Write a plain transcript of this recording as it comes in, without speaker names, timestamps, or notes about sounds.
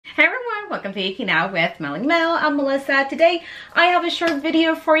welcome to Geeking Now with MellyMel. I'm Melissa. Today I have a short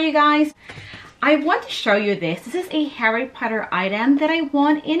video for you guys. I want to show you this. This is a Harry Potter item that I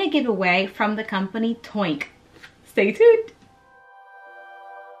won in a giveaway from the company Toynk. Stay tuned.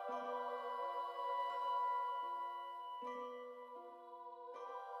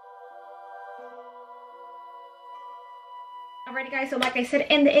 Alrighty guys, so like I said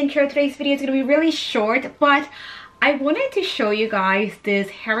in the intro, today's video is going to be really short, but I wanted to show you guys this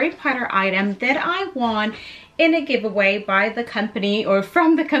Harry Potter item that I won in a giveaway by the company, or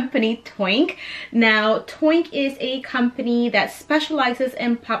from the company Toynk. Now, Toynk is a company that specializes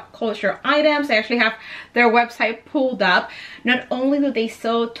in pop culture items. I actually have their website pulled up. Not only do they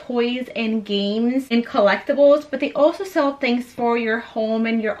sell toys and games and collectibles, but they also sell things for your home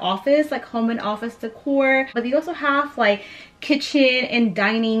and your office, like home and office decor. But they also have like kitchen and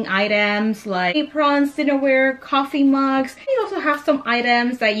dining items like aprons, dinnerware, coffee mugs. They also have some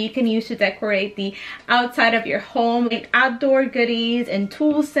items that you can use to decorate the outside of your home, like outdoor goodies and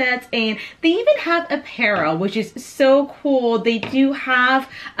tool sets, and they even have apparel, which is so cool. They do have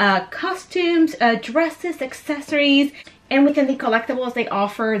costumes, dresses, accessories, and within the collectibles they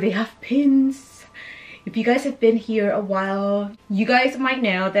offer, they have pins. If you guys have been here a while, you guys might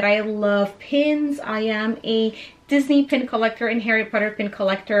know that I love pins. I am a Disney pin collector and Harry Potter pin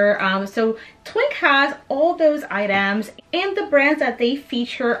collector. So Toynk has all those items, and the brands that they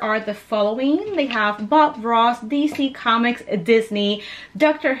feature are the following. They have Bob Ross, DC Comics, Disney,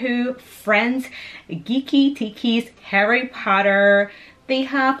 Doctor Who, Friends, Geeky Tiki's, Harry Potter. They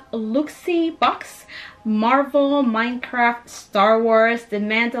have Luxie Box, Marvel, Minecraft, Star Wars, The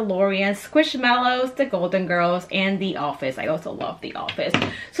Mandalorian, Squishmallows, The Golden Girls, and The Office. I also love The Office.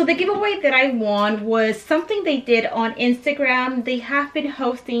 So the giveaway that I won was something they did on Instagram. They have been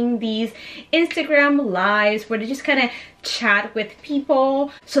hosting these Instagram lives where they just kind of chat with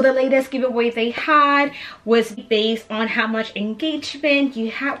people. So the latest giveaway they had was based on how much engagement you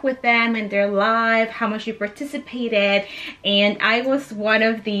had with them in their live, how much you participated, and I was one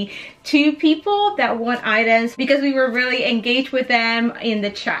of the 2 people that won items because we were really engaged with them in the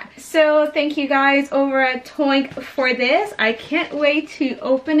chat. So thank you guys over at Toynk for this. I can't wait to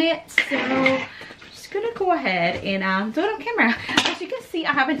open it. So I'm just gonna go ahead and do it on camera. As you can see,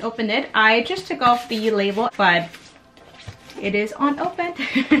 I haven't opened it. I just took off the label, but it is unopened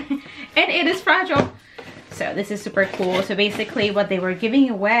and it is fragile. So this is super cool. So basically what they were giving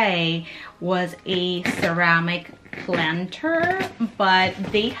away was a ceramic planter, but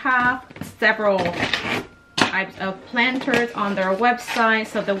they have several types of planters on their website.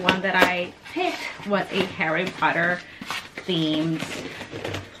 So the one that I picked was a Harry Potter themed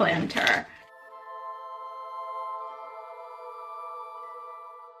planter.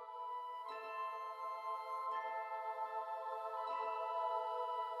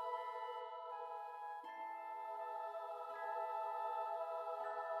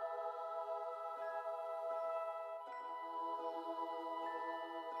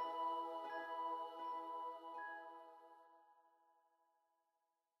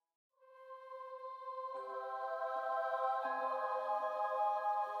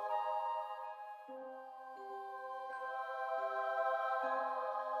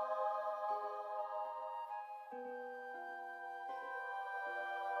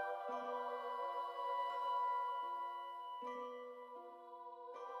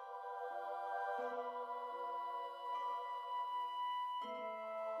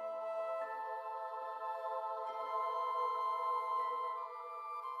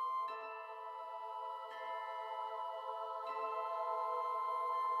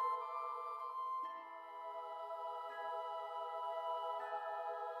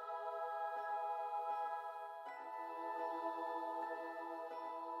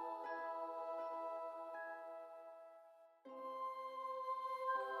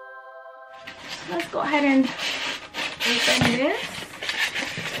 Let's go ahead and open this.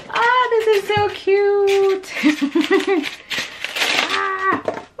 Ah, this is so cute.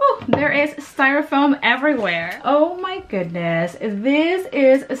 Oh, there is styrofoam everywhere. Oh my goodness, this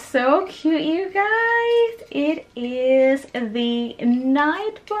is so cute, you guys. It is the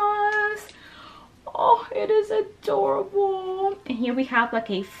night bus. Oh, it is adorable. And here we have like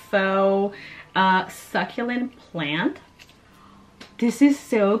a faux succulent plant. This is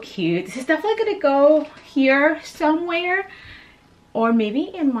so cute. This is definitely gonna go here somewhere, or maybe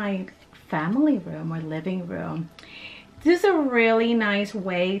in my family room or living room. This is a really nice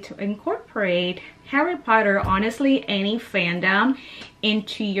way to incorporate Harry Potter, honestly any fandom,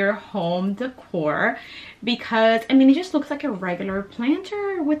 into your home decor, because I mean it just looks like a regular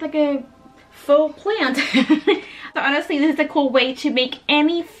planter with like a full plant. So honestly, this is a cool way to make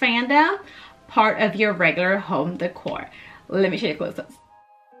any fandom part of your regular home decor. Let me show you close-ups.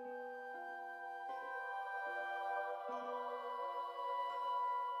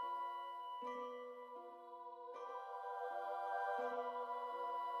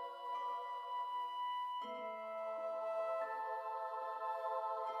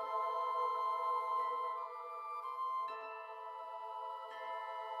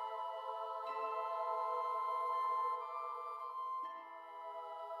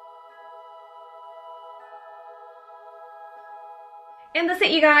 And that's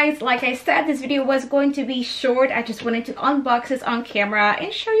it, you guys. Like I said, this video was going to be short. I just wanted to unbox this on camera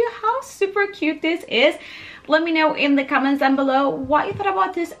and show you how super cute this is. Let me know in the comments down below what you thought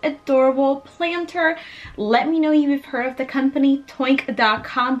about this adorable planter. Let me know if you've heard of the company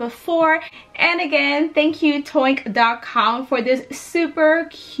Toynk.com before. And again, thank you Toynk.com for this super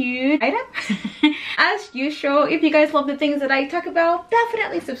cute item. As usual, if you guys love the things that I talk about,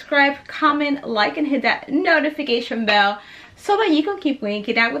 definitely subscribe, comment, like, and hit that notification bell so that you can keep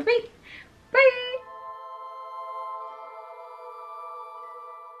winking out with me. Bye!